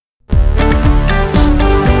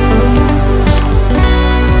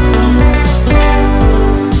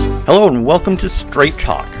Hello and welcome to Straight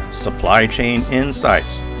Talk, Supply Chain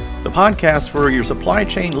Insights, the podcast for your supply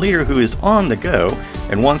chain leader who is on the go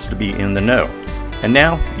and wants to be in the know. And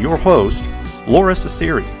now, your host, Lora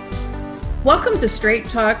Cecere. Welcome to Straight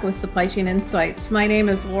Talk with Supply Chain Insights. My name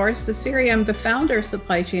is Lora Cecere. I'm the founder of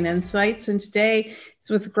Supply Chain Insights, and today it's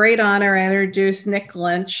with great honor I introduce Nick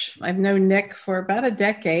Lynch. I've known Nick for about a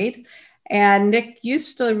decade, and Nick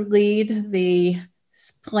used to lead the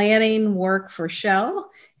planning work for Shell,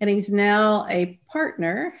 and he's now a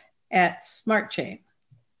partner at SmartChain.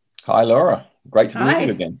 Hi, Laura. Great to be with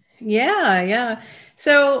you again. Yeah.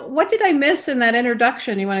 So what did I miss in that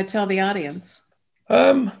introduction you want to tell the audience?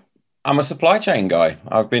 I'm a supply chain guy.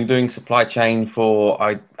 I've been doing supply chain for,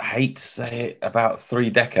 I hate to say it, about 3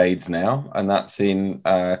 decades now. And that's in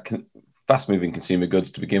fast-moving consumer goods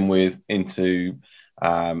to begin with, into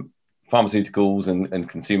pharmaceuticals and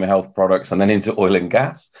consumer health products, and then into oil and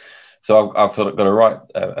gas. So I've sort of got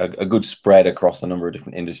a good spread across a number of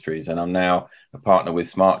different industries. And I'm now a partner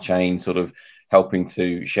with SmartChain, sort of helping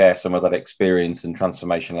to share some of that experience and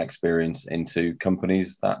transformational experience into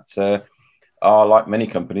companies that are, like many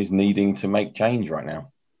companies, needing to make change right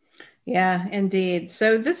now. Yeah, indeed.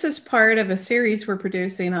 So this is part of a series we're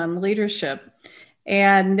producing on leadership.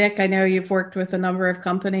 And Nick, I know you've worked with a number of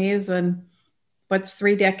companies, and what's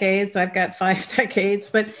 3 decades? I've got 5 decades,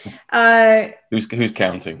 but who's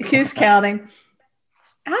counting? Who's counting?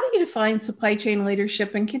 How do you define supply chain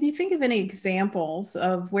leadership? And can you think of any examples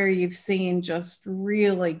of where you've seen just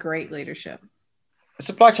really great leadership?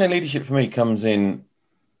 Supply chain leadership for me comes in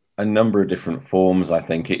a number of different forms. I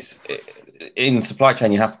think in supply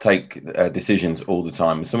chain, you have to take decisions all the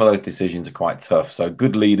time. Some of those decisions are quite tough. So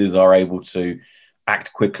good leaders are able to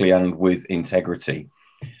act quickly and with integrity.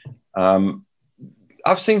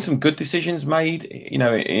 I've seen some good decisions made,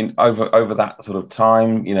 in over that sort of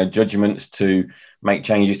time, judgments to make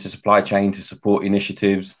changes to supply chain, to support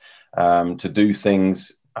initiatives, to do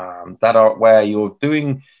things that are where you're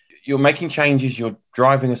making changes, you're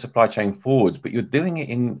driving a supply chain forward, but you're doing it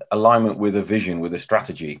in alignment with a vision, with a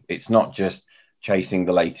strategy. It's not just chasing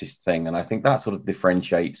the latest thing. And I think that sort of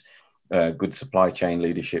differentiates good supply chain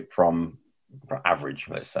leadership from average,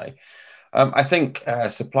 let's say. I think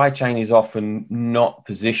supply chain is often not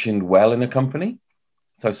positioned well in a company.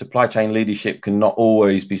 So supply chain leadership can not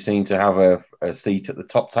always be seen to have a seat at the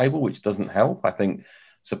top table, which doesn't help. I think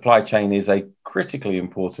supply chain is a critically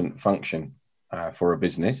important function for a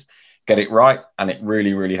business. Get it right, and it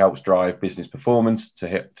really, really helps drive business performance to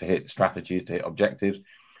hit strategies, to hit objectives.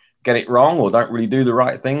 Get it wrong or don't really do the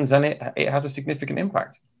right things, and it has a significant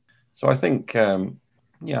impact. So I think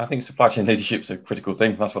I think supply chain leadership is a critical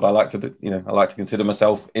thing. That's what I like to do. I like to consider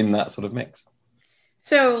myself in that sort of mix.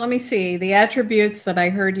 So let me see. The attributes that I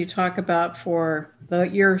heard you talk about for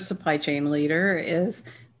your supply chain leader is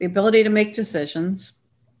the ability to make decisions,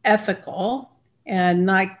 ethical, and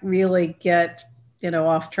not really get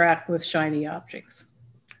off track with shiny objects.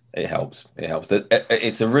 It helps.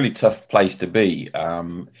 It's a really tough place to be.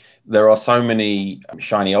 There are so many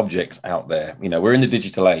shiny objects out there. We're in the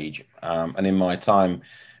digital age, and in my time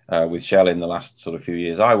with Shell in the last sort of few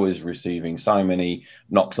years, I was receiving so many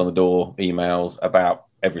knocks on the door, emails about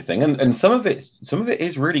everything, and some of it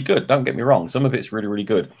is really good. Don't get me wrong, some of it's really, really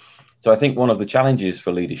good. So I think one of the challenges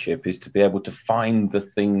for leadership is to be able to find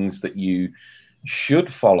the things that you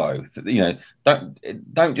should follow.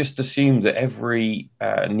 Don't just assume that every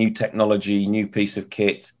new technology, new piece of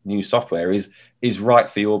kit, new software is right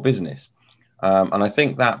for your business. And I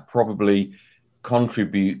think that probably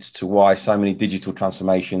contributes to why so many digital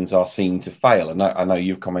transformations are seen to fail. And I know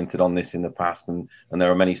you've commented on this in the past, and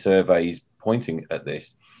there are many surveys pointing at this.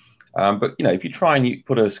 But if you try and you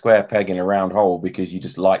put a square peg in a round hole because you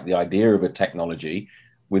just like the idea of a technology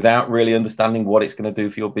without really understanding what it's going to do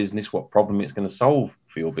for your business, what problem it's going to solve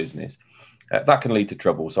for your business, that can lead to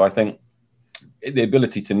trouble. So I think the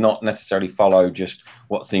ability to not necessarily follow just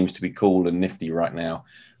what seems to be cool and nifty right now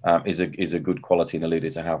is a good quality in a leader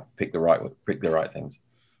to have. Pick the right things.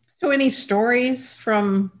 So any stories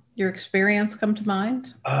from your experience come to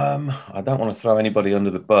mind? I don't want to throw anybody under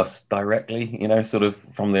the bus directly, sort of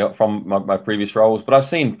from my previous roles, but I've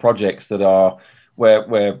seen projects that are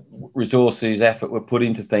where resources, effort were put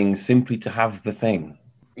into things simply to have the thing.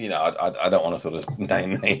 I don't want to sort of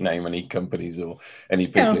name any companies or any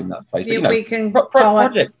people in that space. But, we can call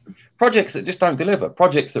projects that just don't deliver,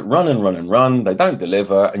 projects that run and run and run, they don't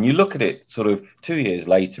deliver, and you look at it sort of 2 years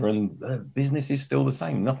later and the business is still the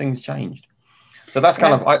same, nothing's changed. So that's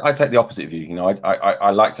kind of, I take the opposite view.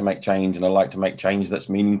 I like to make change, and I like to make change that's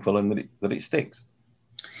meaningful and that it sticks.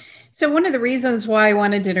 So one of the reasons why I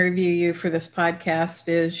wanted to interview you for this podcast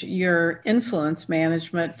is your influence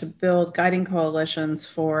management to build guiding coalitions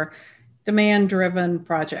for demand-driven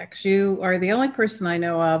projects. You are the only person I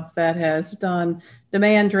know of that has done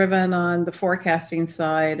demand-driven on the forecasting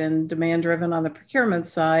side and demand-driven on the procurement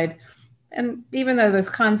side. And even though those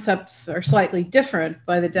concepts are slightly different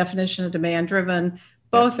by the definition of demand-driven,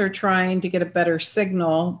 both are trying to get a better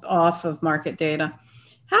signal off of market data.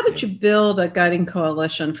 How did you build a guiding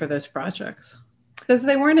coalition for those projects? Because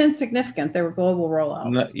they weren't insignificant; they were global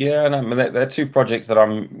rollouts. They're two projects that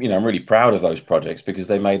I'm really proud of those projects because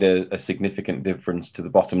they made a significant difference to the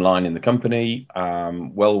bottom line in the company.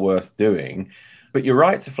 Well worth doing. But you're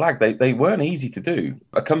right to flag they weren't easy to do.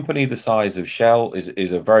 A company the size of Shell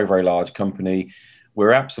is a very, very large company.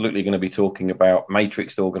 We're absolutely going to be talking about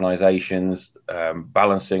matrixed organizations,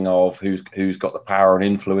 balancing of who's got the power and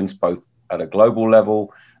influence both at a global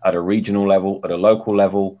level, at a regional level, at a local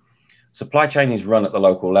level. Supply chain is run at the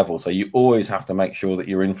local level, so you always have to make sure that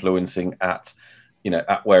you're influencing at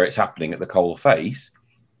where it's happening at the coal face.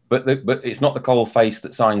 But it's not the coal face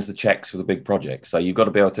that signs the checks for the big projects. So you've got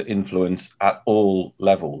to be able to influence at all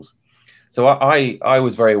levels. So I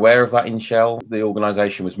was very aware of that in Shell. The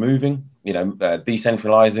organization was moving,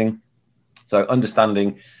 decentralizing. So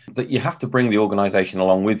understanding that you have to bring the organization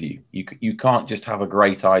along with you. You can't just have a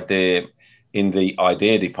great idea in the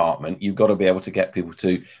idea department. You've got to be able to get people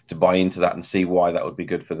to buy into that and see why that would be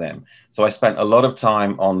good for them. So I spent a lot of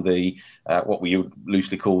time on the what we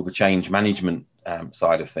loosely call the change management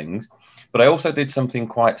side of things. But I also did something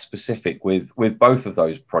quite specific with both of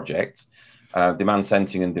those projects, demand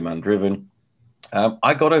sensing and demand driven.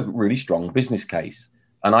 I got a really strong business case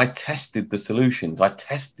and I tested the solutions. I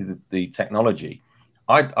tested the technology.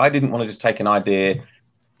 I didn't want to just take an idea,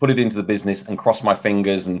 put it into the business and cross my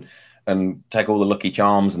fingers and take all the lucky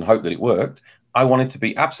charms and hope that it worked. I wanted to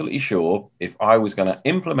be absolutely sure if I was going to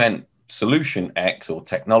implement solution X or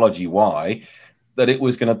technology Y, that it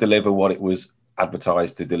was going to deliver what it was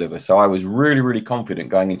advertised to deliver. So I was really, really confident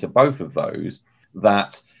going into both of those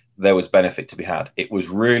that there was benefit to be had. It was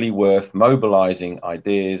really worth mobilizing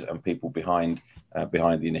ideas and people behind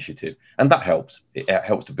the initiative. And that helps. It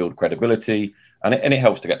helps to build credibility and it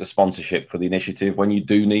helps to get the sponsorship for the initiative when you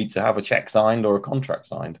do need to have a check signed or a contract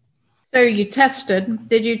signed. So you tested.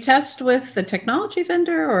 Did you test with the technology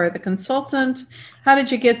vendor or the consultant? How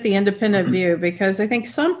did you get the independent view? Because I think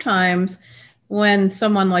sometimes when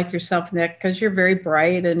someone like yourself, Nick, because you're very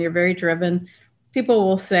bright and you're very driven, people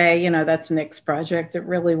will say, that's Nick's project. It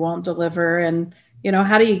really won't deliver. And,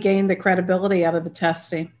 how do you gain the credibility out of the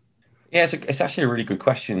testing? Yeah, it's actually a really good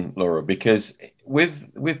question, Laura, because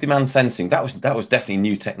with demand sensing, that was definitely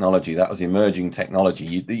new technology. That was emerging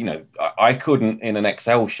technology. I couldn't in an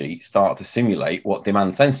Excel sheet start to simulate what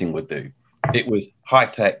demand sensing would do. It was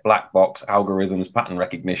high-tech black box algorithms, pattern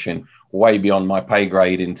recognition, way beyond my pay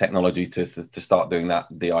grade in technology to start doing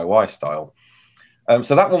that DIY style.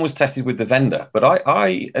 So that one was tested with the vendor, but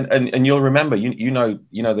and you'll remember, you know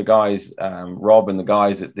the guys, Rob and the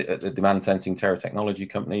guys at the demand sensing Terra Technology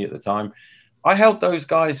company at the time. I held those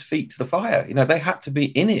guys' feet to the fire. They had to be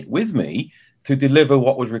in it with me to deliver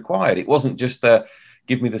what was required. It wasn't just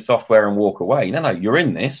give me the software and walk away. No, you're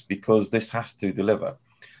in this because this has to deliver.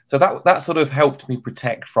 So that sort of helped me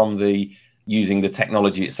protect from using the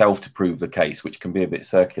technology itself to prove the case, which can be a bit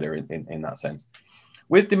circular in that sense.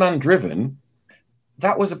 With demand driven,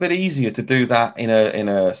 that was a bit easier to do that in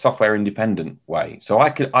a software independent way. So I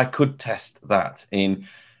could test that in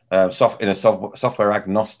a software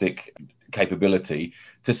agnostic capability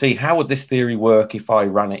to see how would this theory work if I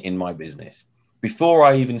ran it in my business before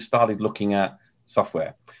I even started looking at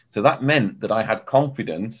software. So that meant that I had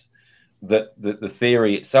confidence that the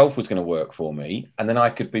theory itself was going to work for me, and then I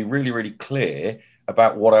could be really, really clear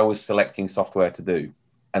about what I was selecting software to do.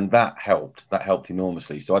 And that helped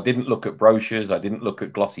enormously. So I didn't look at brochures. I didn't look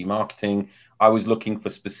at glossy marketing. I was looking for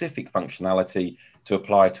specific functionality to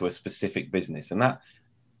apply to a specific business. And that,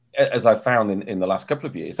 as I found in the last couple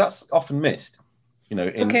of years, that's often missed,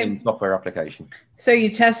 in software application. So you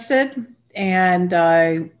tested, and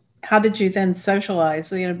how did you then socialize?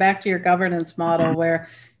 So, back to your governance model where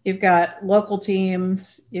you've got local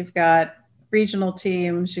teams, you've got regional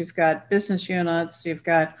teams, you've got business units, you've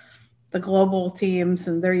got the global teams,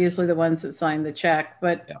 and they're usually the ones that sign the check.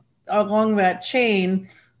 But along that chain,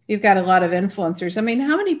 you've got a lot of influencers. I mean,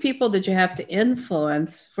 how many people did you have to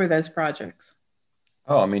influence for those projects?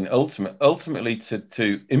 Oh, I mean, ultimately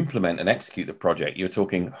to implement and execute the project, you're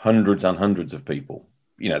talking hundreds and hundreds of people.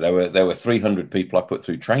 There were 300 people I put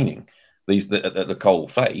through training, these at the coal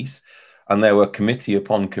face, and there were committee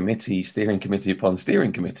upon committee, steering committee upon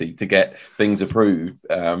steering committee to get things approved.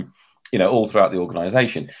 all throughout the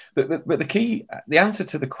organization. But the answer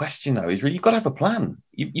to the question though is really, you've got to have a plan.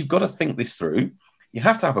 You've got to think this through. You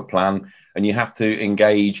have to have a plan, and you have to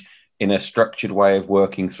engage in a structured way of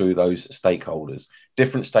working through those stakeholders.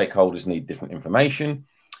 Different stakeholders need different information.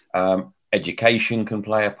 Education can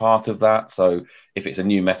play a part of that. So if it's a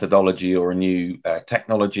new methodology or a new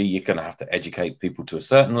technology, you're going to have to educate people to a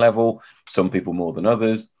certain level, some people more than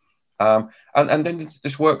others. And then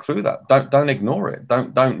just work through that. Don't ignore it.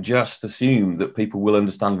 Don't just assume that people will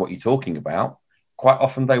understand what you're talking about. Quite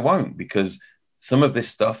often they won't, because some of this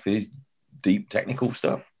stuff is deep technical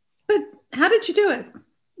stuff. But how did you do it?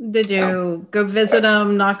 Did you go visit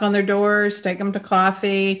them, knock on their doors, take them to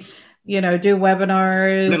coffee, do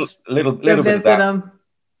webinars, little go visit them?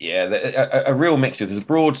 Yeah, a real mixture. There's a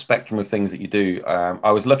broad spectrum of things that you do. I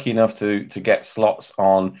was lucky enough to get slots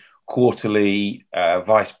on quarterly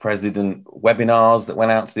vice president webinars that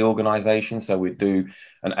went out to the organization. So we'd do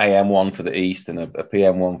an AM one for the East and a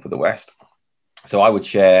PM one for the West. So I would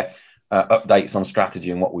share updates on strategy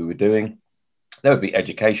and what we were doing. There would be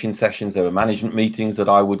education sessions. There were management meetings that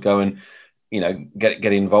I would go and, get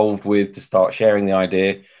involved with to start sharing the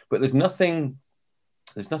idea. But there's nothing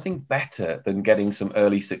better than getting some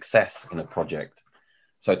early success in a project.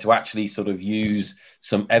 So to actually sort of use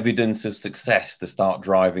some evidence of success to start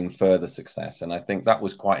driving further success. And I think that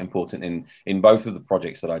was quite important in both of the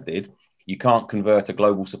projects that I did. You can't convert a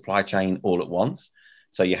global supply chain all at once.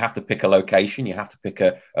 So you have to pick a location, you have to pick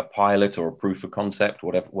a pilot or a proof of concept,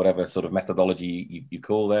 whatever sort of methodology you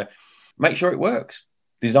call there. Make sure it works.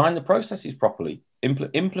 Design the processes properly,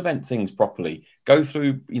 implement things properly, go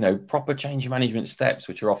through, proper change management steps,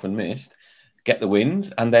 which are often missed, get the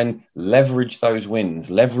wins, and then leverage those wins,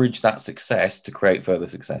 leverage that success to create further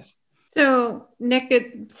success. So, Nick,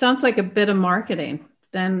 it sounds like a bit of marketing.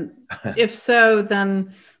 Then, if so,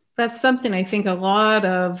 then that's something I think a lot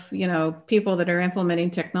of, people that are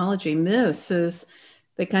implementing technology miss, is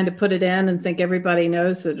they kind of put it in and think everybody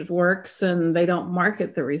knows that it works, and they don't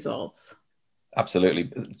market the results. Absolutely.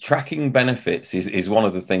 Tracking benefits is one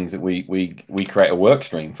of the things that we create a work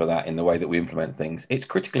stream for that in the way that we implement things. It's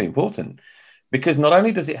critically important, because not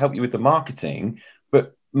only does it help you with the marketing,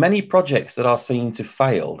 but many projects that are seen to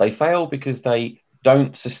fail, they fail because they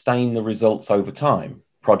don't sustain the results over time.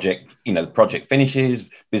 The project finishes,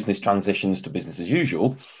 business transitions to business as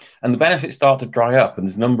usual, and the benefits start to dry up. And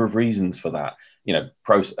there's a number of reasons for that.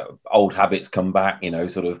 Old habits come back,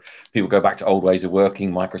 sort of people go back to old ways of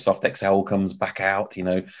working. Microsoft Excel comes back out,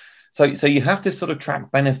 So you have to sort of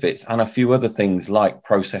track benefits and a few other things like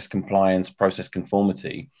process compliance, process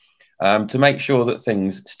conformity, to make sure that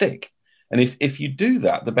things stick. And if you do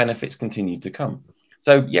that, the benefits continue to come.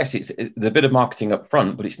 So yes, it's a bit of marketing up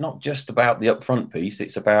front, but it's not just about the upfront piece.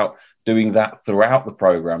 It's about doing that throughout the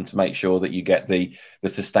program to make sure that you get the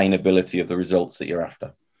sustainability of the results that you're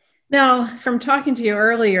after. Now, from talking to you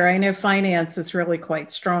earlier, I know finance is really quite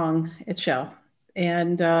strong at Shell.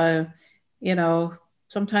 And,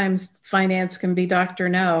 sometimes finance can be Dr.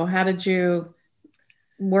 No. How did you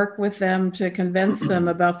work with them to convince them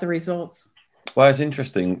about the results? Well, it's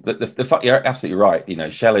interesting. You're absolutely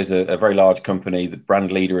right. Shell is a very large company, the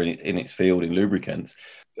brand leader in its field in lubricants.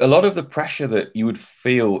 A lot of the pressure that you would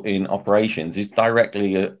feel in operations is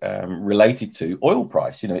directly related to oil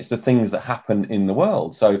price. It's the things that happen in the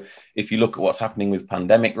world. So if you look at what's happening with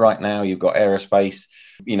pandemic right now, you've got aerospace,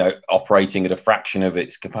 operating at a fraction of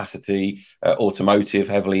its capacity, automotive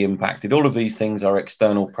heavily impacted. All of these things are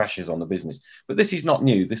external pressures on the business. But this is not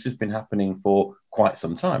new. This has been happening for quite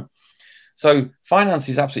some time. So finance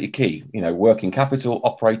is absolutely key. Working capital,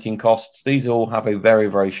 operating costs, these all have a very,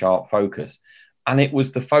 very sharp focus. And it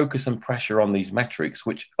was the focus and pressure on these metrics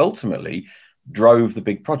which ultimately drove the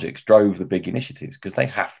big projects, drove the big initiatives, because they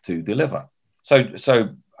have to deliver.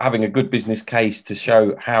 So having a good business case to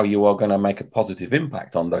show how you are going to make a positive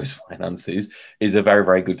impact on those finances is a very,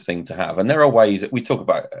 very good thing to have. And there are ways that we spoke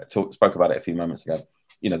about it a few moments ago.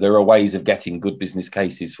 There are ways of getting good business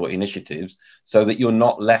cases for initiatives so that you're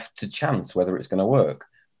not left to chance whether it's going to work.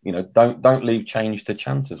 Don't leave change to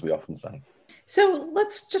chance, as we often say. So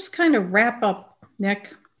let's just kind of wrap up,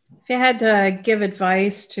 Nick. If you had to give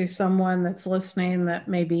advice to someone that's listening that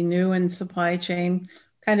may be new in supply chain,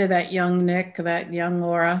 kind of that young Nick, that young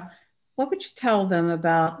Lora, what would you tell them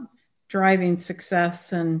about driving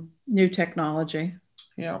success and new technology?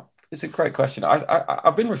 Yeah, it's a great question.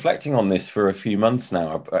 I've been reflecting on this for a few months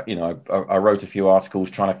now. I wrote a few articles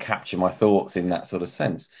trying to capture my thoughts in that sort of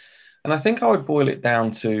sense. And I think I would boil it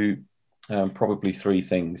down to probably three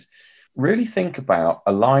things. Really think about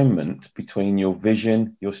alignment between your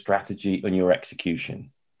vision, your strategy, and your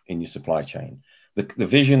execution in your supply chain. the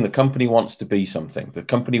vision, the company wants to be something, the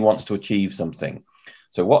company wants to achieve something.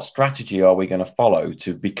 So what strategy are we going to follow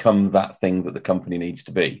to become that thing that the company needs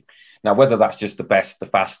to be? Now, whether that's just the best, the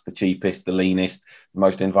fast, the cheapest, the leanest, the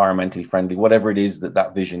most environmentally friendly, whatever it is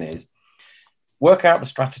that vision is, work out the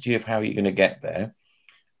strategy of how you're going to get there.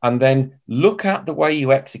 And then look at the way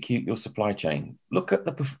you execute your supply chain. Look at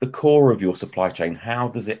the core of your supply chain. How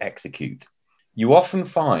does it execute? You often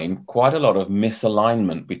find quite a lot of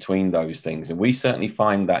misalignment between those things. And we certainly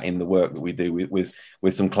find that in the work that we do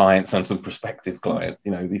with some clients and some prospective clients.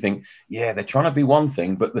 You know, we think, yeah, they're trying to be one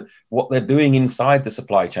thing, but what they're doing inside the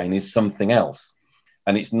supply chain is something else.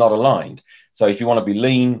 And it's not aligned. So if you want to be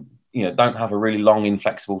lean, you know, don't have a really long,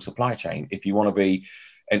 inflexible supply chain. If you want to be,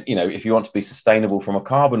 and you know, if you want to be sustainable from a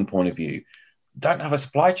carbon point of view, don't have a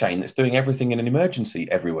supply chain that's doing everything in an emergency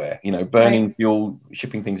everywhere, you know, burning right. fuel,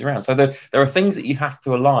 shipping things around. So there are things that you have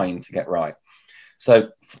to align to get right.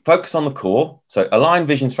 So focus on the core. So align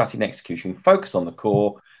vision, strategy, and execution. Focus on the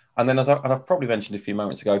core. And then, as I've probably mentioned a few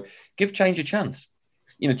moments ago, give change a chance.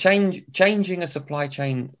 You know, changing a supply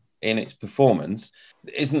chain in its performance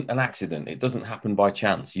isn't an accident. It doesn't happen by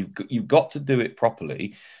chance. You've got to do it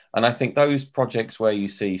properly. And I think those projects where you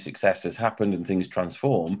see success has happened and things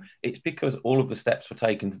transform, it's because all of the steps were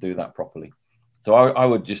taken to do that properly. So I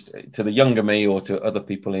would just, to the younger me or to other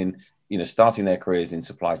people in, you know, starting their careers in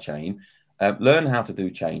supply chain, learn how to do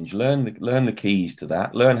change, learn the keys to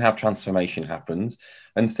that, learn how transformation happens,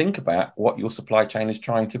 and think about what your supply chain is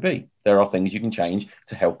trying to be. There are things you can change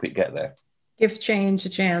to help it get there. Give change a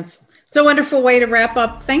chance. It's a wonderful way to wrap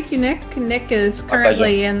up. Thank you, Nick. Nick is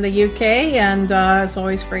currently in the UK, and it's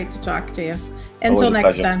always great to talk to you. Until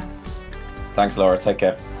next time. Thanks, Laura. Take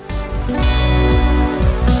care.